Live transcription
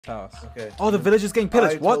House. Okay. Oh, the village is getting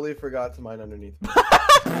pillaged. What? I totally forgot to mine underneath.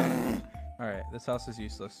 Alright, this house is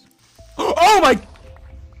useless. Oh my!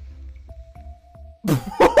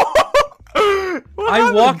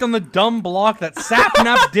 I walked on the dumb block that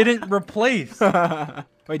Sapnap didn't replace.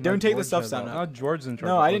 Wait, don't take the stuff down now. Oh, George's in charge.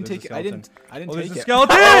 No, I didn't take it. I didn't Oh, take there's a it.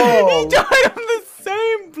 skeleton! He died on the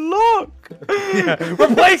same block. Yeah.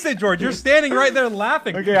 Replace it, George. You're standing right there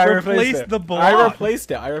laughing. Okay, I replaced it. the block. I replaced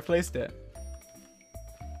it. I replaced it.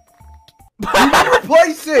 You didn't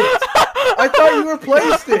replace it! I thought you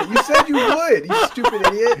replaced it! You said you would, you stupid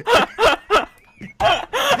idiot!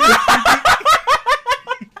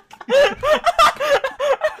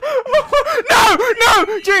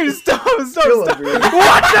 No, James, stop! Kill him, dude.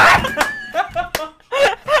 What the?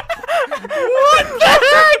 What the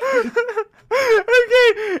heck?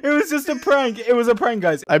 Okay, it was just a prank. It was a prank,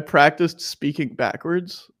 guys. I practiced speaking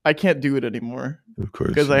backwards. I can't do it anymore. Of course.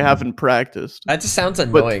 Because I haven't practiced. That just sounds But,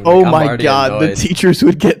 annoying. oh Like, I'm my already god, the annoyed. teachers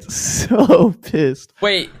would get so pissed.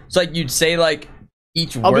 Wait, so like you'd say like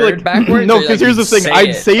each I'll word be like, backwards? no, or, because like, here's the you'd thing.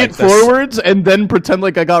 I'd say like it this? forwards and then pretend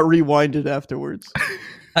like I got rewinded afterwards.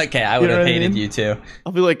 Okay, I You would know have what I hated mean? you too.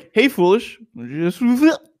 I'll be like, hey, foolish. Just...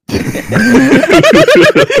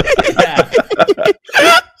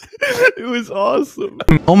 It was awesome.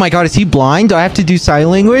 Oh my god, is he blind? Do I have to do sign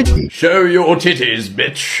language? Show your titties,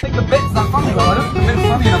 bitch.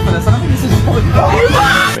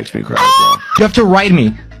 Makes me cry as well. You have to write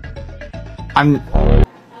me.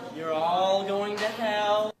 You're all going to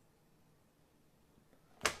hell.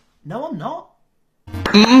 No, I'm not.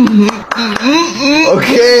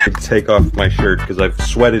 Okay! Take off my shirt because I've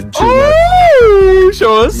sweated too much. Oh,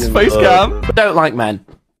 show us face cam. Don't like men.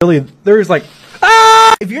 Really, there's like...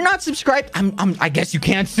 If you're not subscribed, I guess you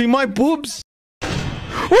can't see my boobs.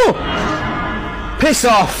 Oh! Piss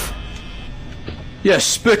off! You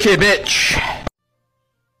spooky bitch.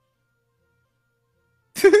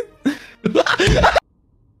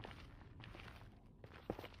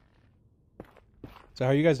 So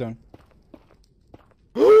how are you guys doing?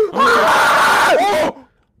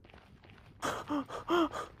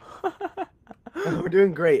 We're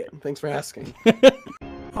doing great. Thanks for asking.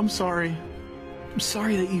 I'm sorry. I'm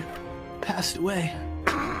sorry that you passed away.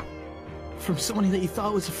 From somebody that you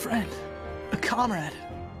thought was a friend. A comrade.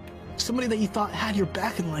 Somebody that you thought had your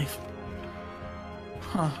back in life.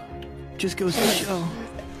 Huh. Just goes to show.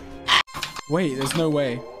 Wait, there's no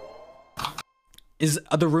way.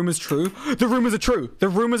 Are the rumors true? The rumors are true. The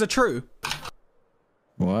rumors are true.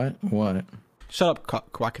 What? What? Shut up,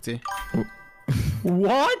 Quackity.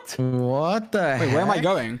 What? What the Wait, where am I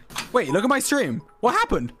going? Wait, look at my stream. What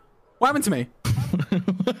happened? What happened to me?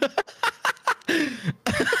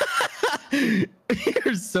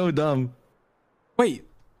 You're so dumb. Wait.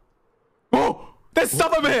 Oh! There's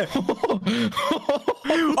stuff over here! Oh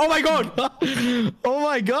my god! Oh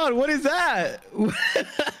my god, what is that?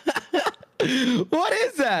 What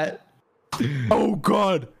is that? Oh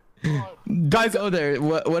god! Guys, go there.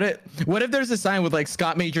 What if there's a sign with like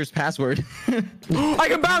Scott Major's password? I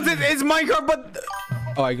can bounce it! It's Minecraft, but...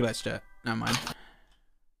 Oh, I glitched it. Never mind.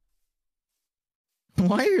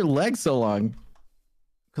 Why are your legs so long?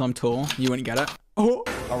 Because I'm tall. You wouldn't get it. Oh!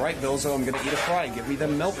 Alright, Bilzo, I'm gonna eat a fry. Give me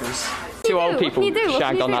them milkers. Two old people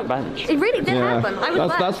shagged on that bench. It really did happen. I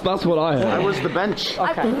was That's what I heard. I was the bench.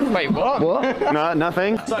 Okay. Wait, what? What? No,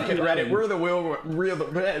 nothing. Suck it, Reddit. We're the real...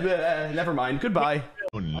 Never mind. Goodbye.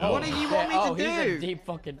 Oh no. What did you want me to do? Deep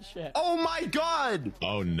fucking shit. Oh my god!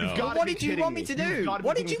 Oh no. What did you want me to do?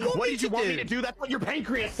 What did you want me to do? That's what your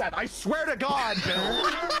pancreas said. I swear to God. The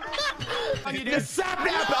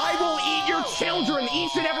Sapnap, I will eat your children,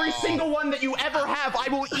 each and every single one that you ever have. I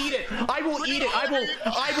will eat it. I will eat it.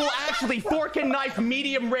 I will actually fork and knife,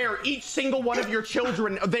 medium rare, each single one of your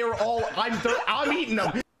children. They're all. I'm eating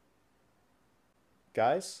them.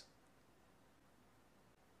 Guys.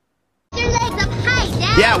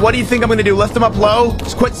 Yeah, what do you think I'm gonna do? Lift them up low?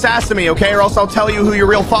 Just quit sassing me, okay? Or else I'll tell you who your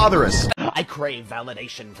real father is. I crave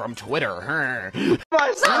validation from Twitter.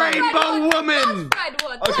 Rainbow woman!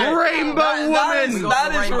 Okay. Rainbow woman!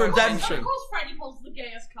 That is redemption. Of course Freddy pulls the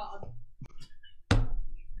gayest card.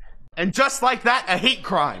 And just like that, a hate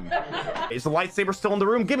crime. Is the lightsaber still in the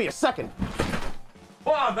room? Give me a second.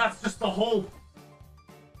 Wow, that's just the whole...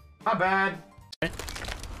 My bad.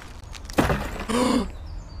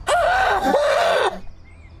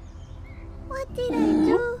 What did I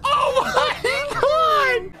do? Oh my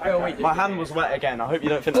god! Oh, wait, my hand was wet again. I hope you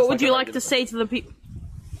don't think What would you like to say to the people?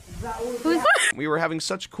 We were having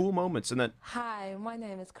such cool moments and then... Hi, my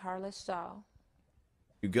name is Carla Shaw.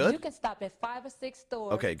 You good? You can stop at 5 or 6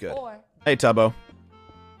 stores. Okay, good. Or... Hey, Tubbo.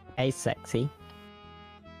 Hey, sexy.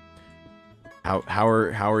 How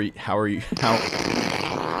are you?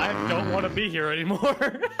 I don't want to be here anymore.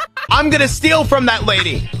 I'm gonna steal from that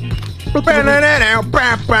lady.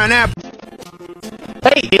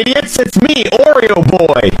 Hey idiots, it's me, Oreo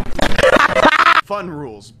Boy. Fun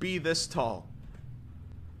rules. Be this tall.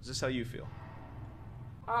 Is this how you feel?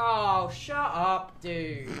 Oh, shut up,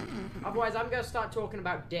 dude. Otherwise, I'm gonna start talking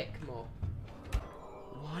about dick more.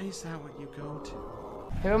 Why is that what you go to?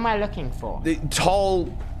 Who am I looking for? The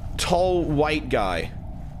tall white guy.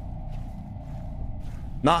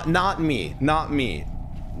 Not me.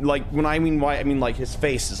 Like when I mean white, I mean like his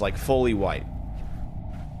face is like fully white.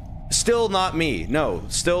 Still not me. No,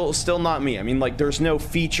 still not me. I mean like there's no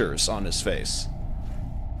features on his face.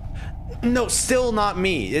 No, still not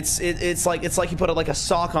me. It's like he put like a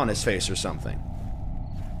sock on his face or something.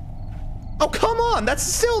 Oh come on, that's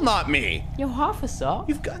still not me. You're half a sock.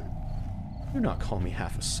 Do not call me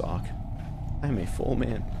half a sock. I'm a full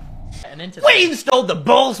man. We installed the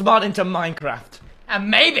balls mod into Minecraft, and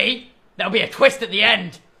maybe there'll be a twist at the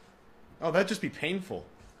end. Oh, that'd just be painful.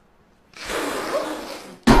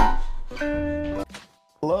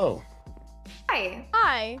 Hello. Hi.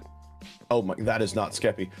 Hi. Oh my, that is not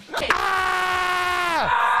Skeppy.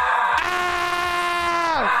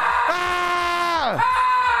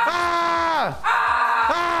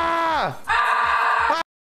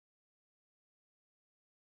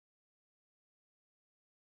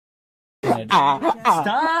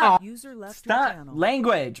 Stop! Stop!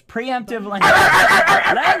 Language! Preemptive language!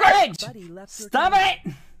 Language! Stop it!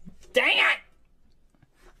 Dang it!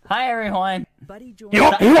 Hi everyone!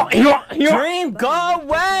 Dream, go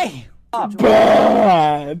away!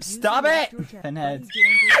 Stop it! Pinheads.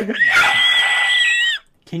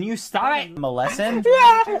 Can you stop it? I'm a lesson?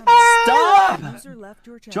 Stop!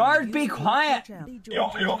 George, be quiet!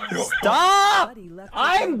 Stop!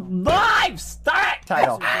 I'm live! Stop it!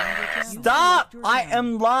 Title. Stop! I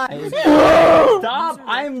am live! Stop!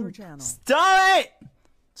 Stop it!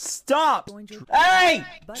 Stop! Hey!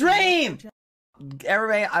 Dream!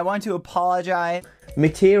 Everybody, I want to apologize.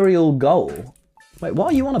 Material goal? Wait,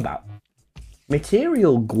 what are you on about?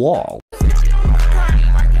 Material goal?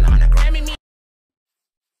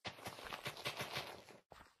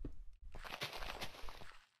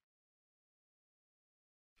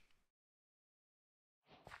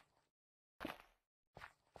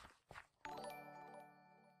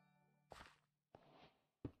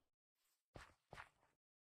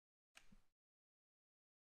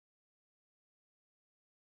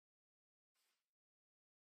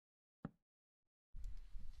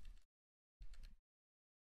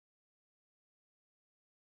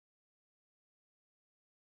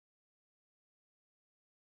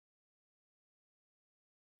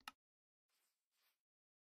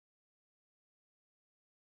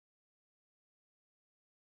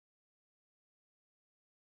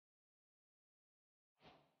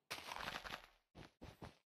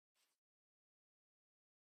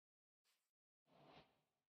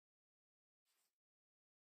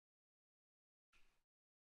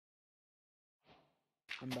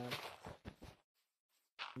 I'm back.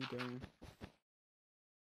 You doing?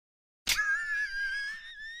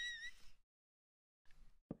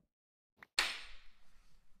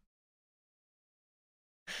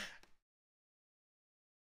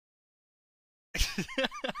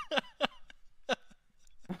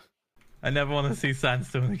 I never want to see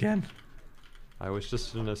sandstone again. I was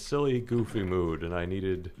just in a silly, goofy mood, and I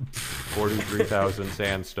needed 43,000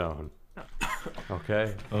 sandstone.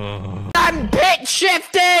 Okay. I'm pitch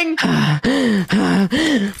shifting!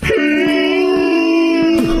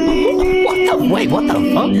 Wait, what the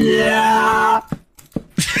fuck? Yeah!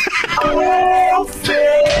 I will feel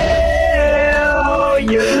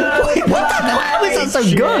you. Wait, what the hell? How is that so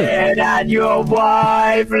good? And your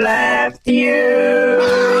wife left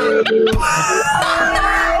you.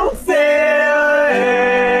 I'll feel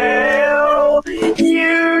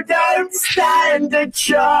you don't stand a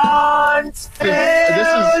chance. This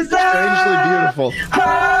is strangely beautiful.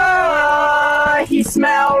 Oh, he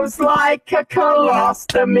smells like a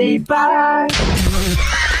colostomy bag.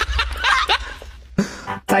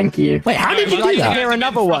 Thank you. Wait, how did you do that? Hear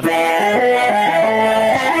another one.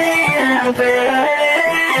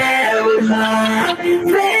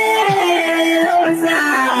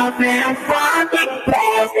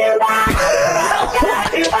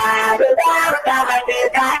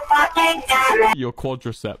 Your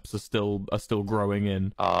quadriceps are still growing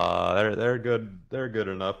in. They're good. They're good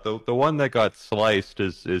enough. The one that got sliced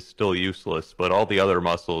is still useless, but all the other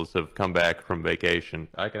muscles have come back from vacation.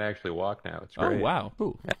 I can actually walk now. It's great. Oh wow!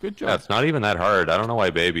 Ooh, good job. Yeah, it's not even that hard. I don't know why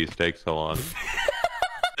babies take so long.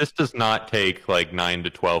 this does not take like 9 to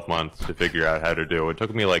 12 months to figure out how to do. It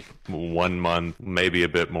took me like 1 month, maybe a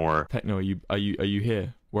bit more. Techno, are you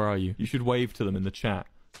here? Where are you? You should wave to them in the chat.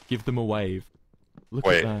 Give them a wave. Look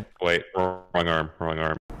at that. Wait, wrong arm.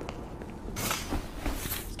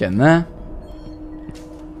 It's getting there.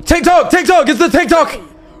 TikTok! It's the TikTok!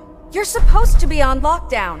 You're supposed to be on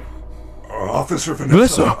lockdown. Officer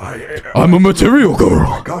Vanessa, I'm a material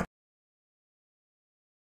girl.